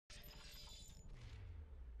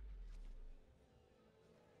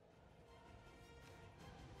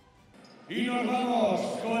Y nos vamos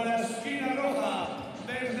con la esquina roja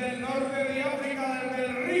desde el norte de África, desde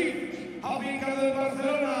el RIF, afincado en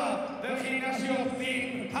Barcelona, del gimnasio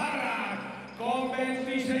Team Harrak, con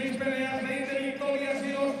 26 peleas, 20 victorias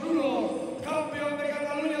y 2 duros, campeón de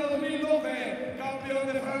Cataluña 2012, campeón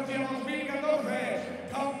de Francia 2014,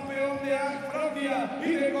 campeón de Francia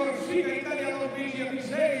y de Corsica, Italia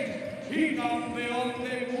 2016 y campeón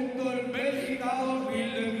del mundo en Bélgica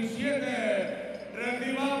 2017.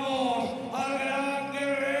 Recibamos al gran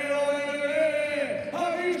guerrero del bebé, a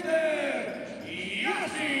Mr.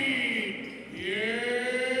 YASSIN CHEDDI.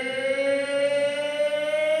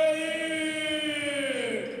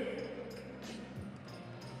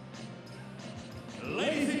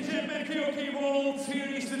 Ladies and gentlemen, KOK World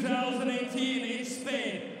Series 2018 in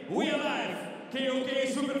Spain. We are live. KOK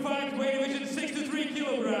Superfight weight division 63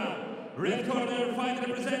 kilogram. Red corner fighter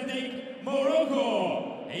representing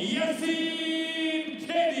Morocco, YASSIN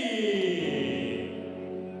CHEDDI.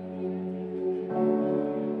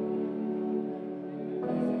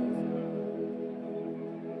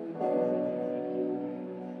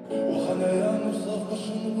 وخلايا نوصف باش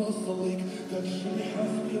نوصل ليك داكشي اللي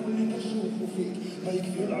حاس بيه واللي كنشوفو فيك ما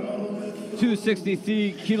يكفي العمر وما يكفي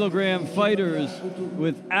 263 kilogram fighters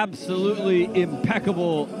with absolutely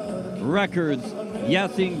impeccable records.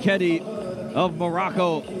 YASSIN CHEDDI of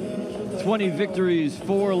Morocco, 20 victories,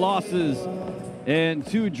 4 losses, and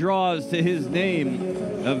 2 draws to his name.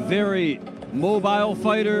 A very mobile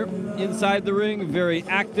fighter inside the ring, very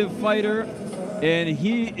active fighter, and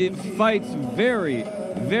he fights very,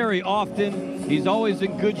 very often. He's always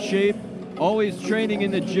in good shape, always training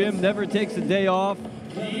in the gym, never takes a day off.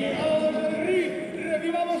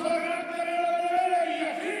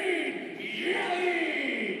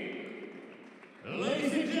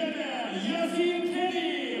 Ladies and gentlemen, YASSIN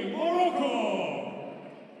CHEDDI, Morocco.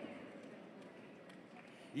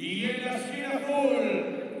 Y en la esquina azul,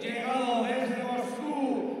 llegado desde Moscú,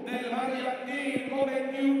 del barrio Andín, con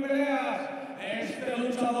 21 peleas, este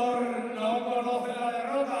luchador no conoce la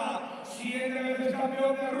derrota, 7 veces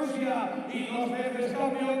campeón de Rusia y 2 veces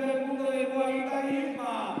campeón del mundo de Muay Thai.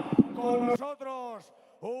 Con nosotros,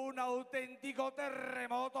 un auténtico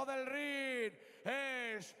terremoto del ring.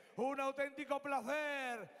 Es un auténtico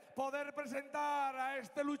placer poder presentar a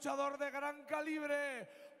este luchador de gran calibre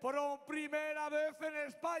por primera vez en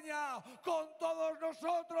España con todos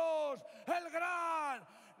nosotros, el gran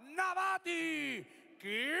NABATI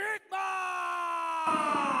KIMRAN.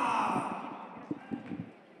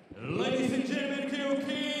 Ladies and gentlemen, KOK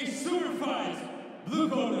Superfight, blue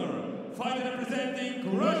corner, fighter representing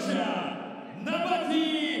Russia,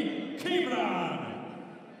 NABATI KIMRAN.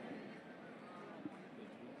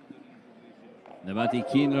 NABATI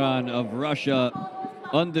KIMRAN of Russia,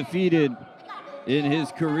 undefeated in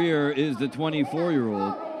his career, is the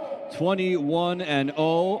 24-year-old.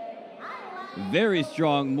 21-0, very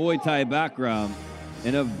strong Muay Thai background,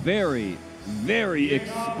 and a very, very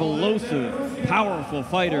explosive, powerful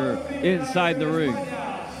fighter inside the ring.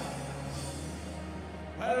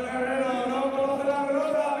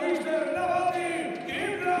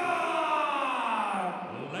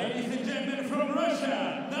 Ladies and gentlemen from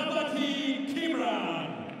Russia, NABATI KIMRAN.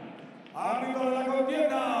 Árbitro de la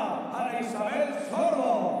contienda, Ana Isabel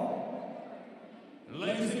Sordo.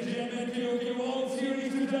 Ladies and gentlemen, KOK World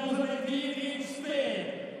Series 2018 in Spain.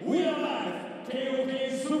 We are live. KOK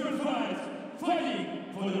Superfight fighting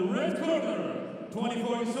for the red corner.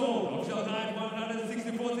 24 years old, official height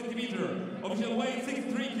 164 centimeters, official weight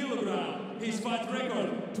 63 kilograms. His fight record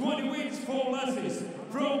 20 wins, 4 losses.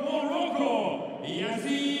 From Morocco,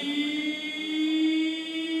 YASSIN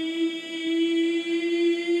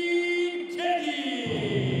CHEDDI.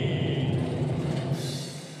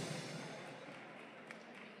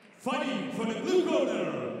 Fighting for the blue corner,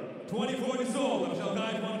 24 years old, official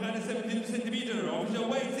height 172 centimeters, official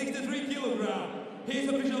weight 63 kilograms. His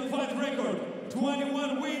official fight record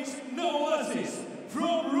 21 wins, no losses.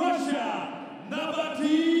 From Russia, NABATI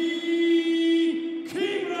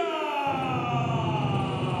KIMRAN.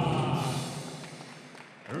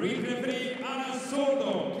 Ring referee Ana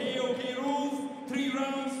Sordo. KOK rules, 3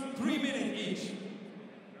 rounds, 3 minutes each.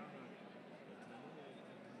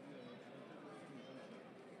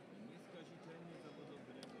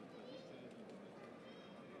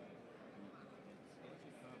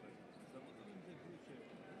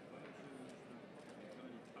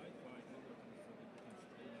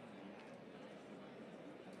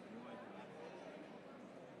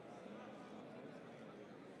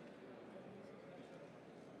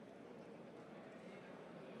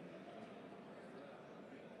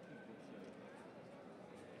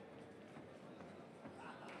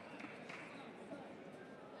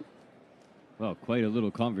 Well, quite a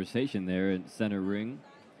little conversation there in center ring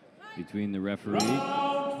between the referee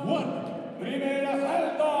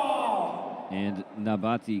and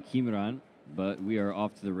Nabati Kimran, but we are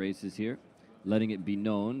off to the races here, letting it be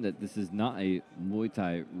known that this is not a Muay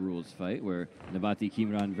Thai rules fight, where Nabati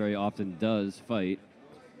Kimran very often does fight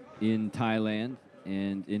in Thailand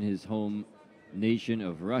and in his home nation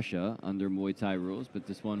of Russia under Muay Thai rules, but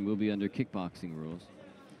this one will be under kickboxing rules.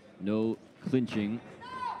 No clinching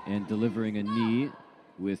and delivering a knee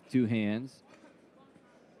with two hands.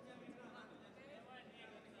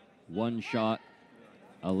 One shot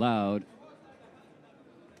allowed.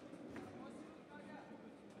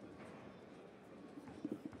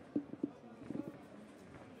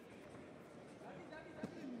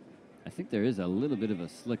 I think there is a little bit of a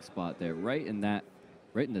slick spot there, right in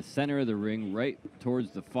the center of the ring, right towards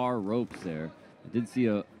the far ropes there. I did see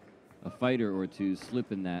a fighter or two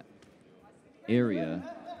slip in that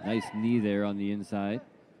area. Nice knee there on the inside.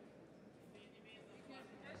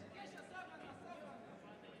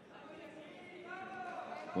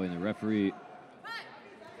 Boy, and the referee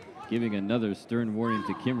giving another stern warning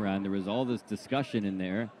to Kimran. There was all this discussion in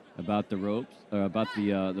there about the ropes, or about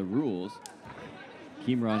the rules.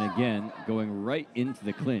 Kimran again going right into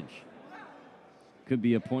the clinch. Could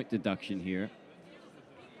be a point deduction here.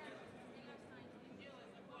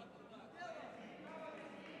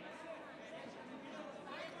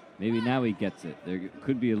 Maybe now he gets it. There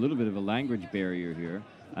could be a little bit of a language barrier here.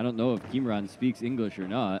 I don't know if Kimran speaks English or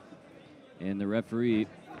not. And the referee,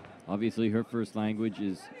 obviously her first language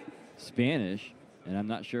is Spanish, and I'm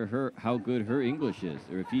not sure how good her English is,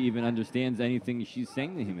 or if he even understands anything she's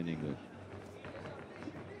saying to him in English.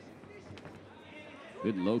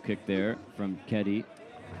 Good low kick there from Cheddi.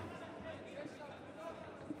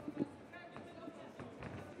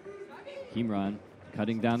 Kimran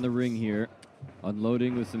cutting down the ring here,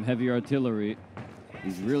 unloading with some heavy artillery.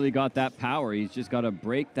 He's really got that power. He's just got to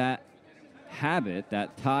break that habit,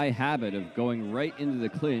 that Thai habit of going right into the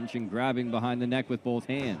clinch and grabbing behind the neck with both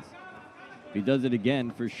hands. If he does it again,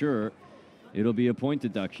 for sure, it'll be a point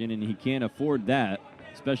deduction, and he can't afford that,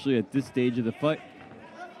 especially at this stage of the fight.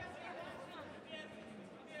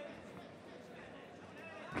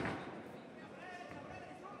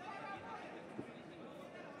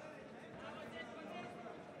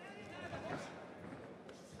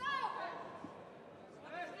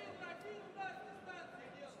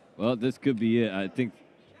 Well, this could be it. I think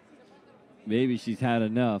maybe she's had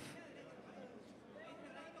enough.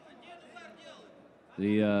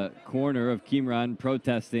 The corner of Kimran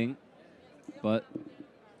protesting, but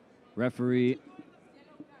referee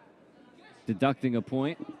deducting a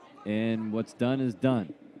point, and what's done is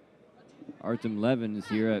done. Artem Levin is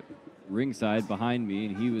here at ringside behind me,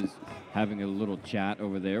 and he was having a little chat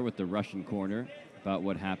over there with the Russian corner about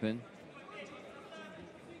what happened.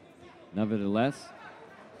 Nevertheless,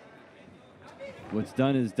 what's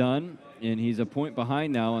done is done, and he's a point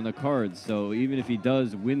behind now on the cards. So even if he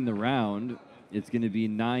does win the round, it's going to be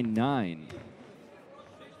 9-9.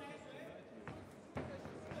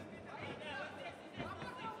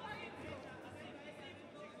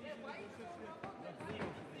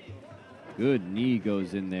 Good knee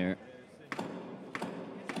goes in there.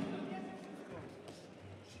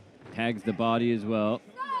 Tags the body as well.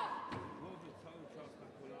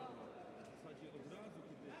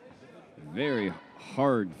 Very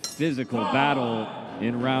hard physical battle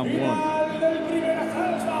in round one.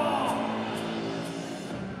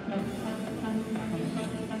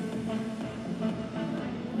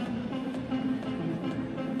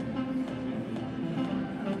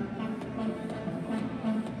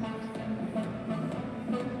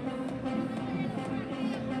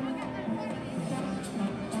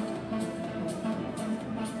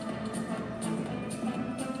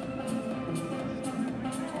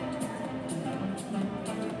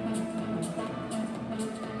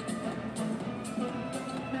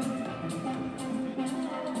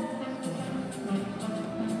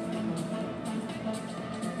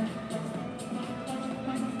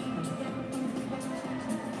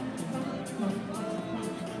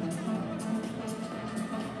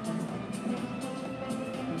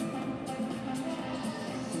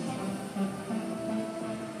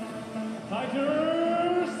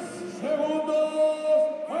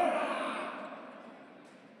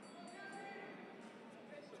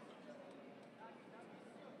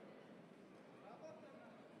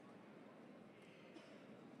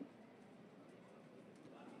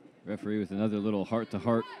 Referee with another little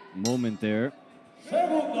heart-to-heart moment there.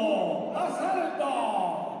 Segundo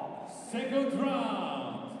asalto. Second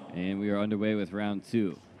round. And we are underway with round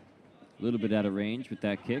two. A little bit out of range with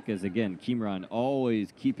that kick, as again, Kimran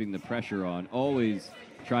always keeping the pressure on, always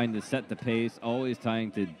trying to set the pace, always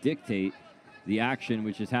trying to dictate the action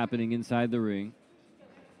which is happening inside the ring.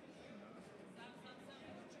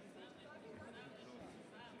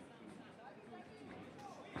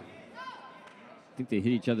 I think they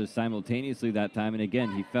hit each other simultaneously that time, and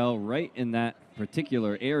again, he fell right in that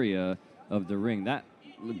particular area of the ring. That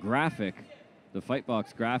graphic, the fight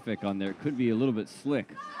box graphic on there, could be a little bit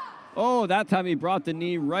slick. Oh, that time he brought the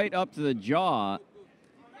knee right up to the jaw.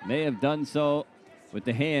 May have done so with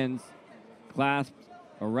the hands clasped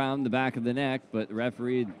around the back of the neck, but the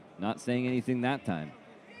referee not saying anything that time.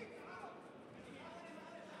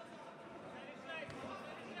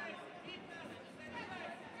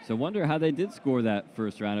 So wonder how they did score that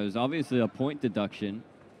first round. It was obviously a point deduction.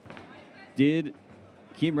 Did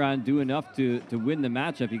Kimran do enough to win the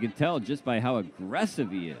matchup? You can tell just by how aggressive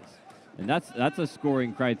he is. And that's a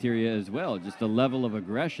scoring criteria as well, just the level of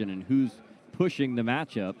aggression and who's pushing the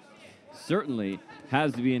matchup. Certainly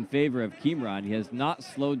has to be in favor of Kimran. He has not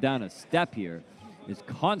slowed down a step here. Is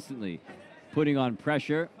constantly putting on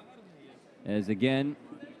pressure. As again,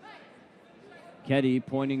 Cheddi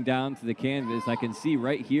pointing down to the canvas. I can see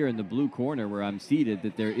right here in the blue corner where I'm seated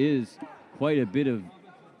that there is quite a bit of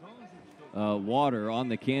water on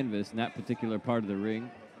the canvas in that particular part of the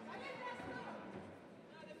ring.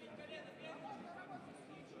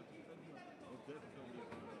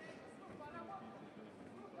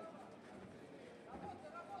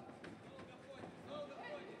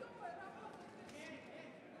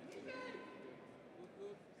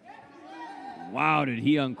 Wow, did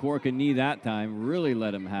he uncork a knee that time? Really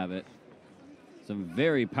let him have it. Some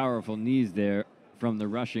very powerful knees there from the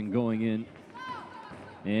Russian going in.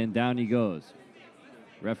 And down he goes.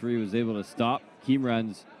 Referee was able to stop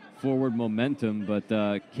Kimran's forward momentum, but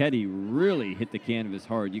Cheddi really hit the canvas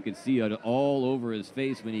hard. You could see it all over his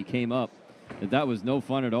face when he came up that was no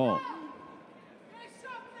fun at all.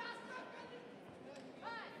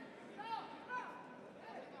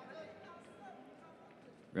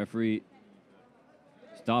 Referee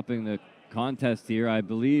stopping the contest here. I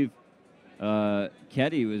believe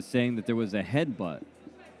Cheddi was saying that there was a headbutt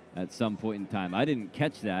at some point in time. I didn't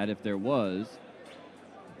catch that. If there was,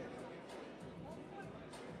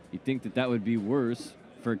 you'd think that that would be worse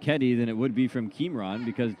for Cheddi than it would be from Kimran,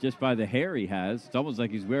 because just by the hair he has, it's almost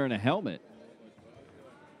like he's wearing a helmet.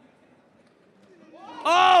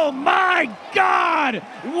 Oh my God!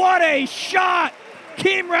 What a shot!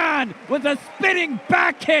 Kimran with a spinning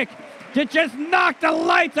back kick to just knock the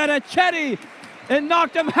lights out of Cheddi and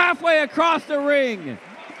knocked him halfway across the ring.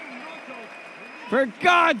 For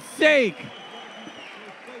God's sake.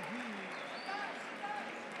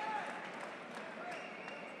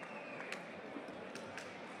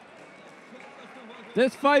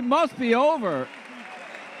 This fight must be over.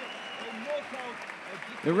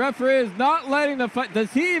 The referee is not letting the fight.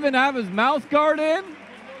 Does he even have his mouth guard in?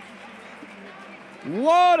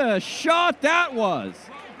 What a shot that was.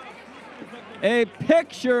 A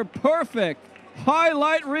picture perfect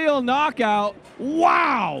highlight reel knockout.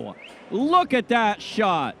 Wow. Look at that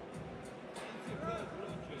shot.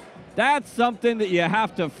 That's something that you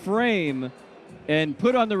have to frame and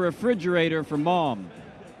put on the refrigerator for mom.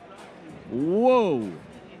 Whoa.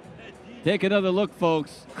 Take another look,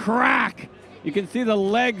 folks. Crack. You can see the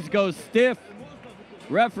legs go stiff.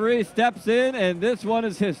 Referee steps in, and this one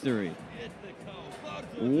is history.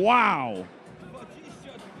 Wow.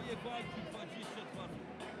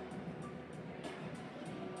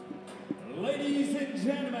 Ladies and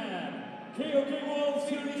gentlemen, KOK World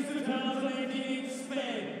Series 2018 in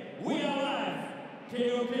Spain. We are live.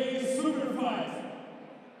 KOK Super Fight.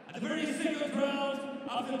 At the very second round,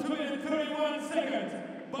 after 2 minutes 31 seconds,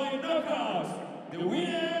 by knockout, the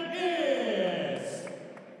winner is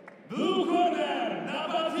blue corner,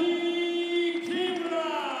 Nabati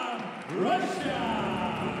Kimran, Russia.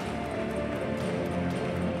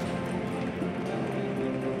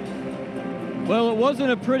 Well, it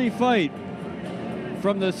wasn't a pretty fight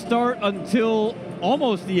from the start until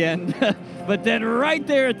almost the end. But then right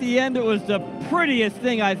there at the end, it was the prettiest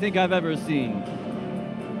thing I think I've ever seen.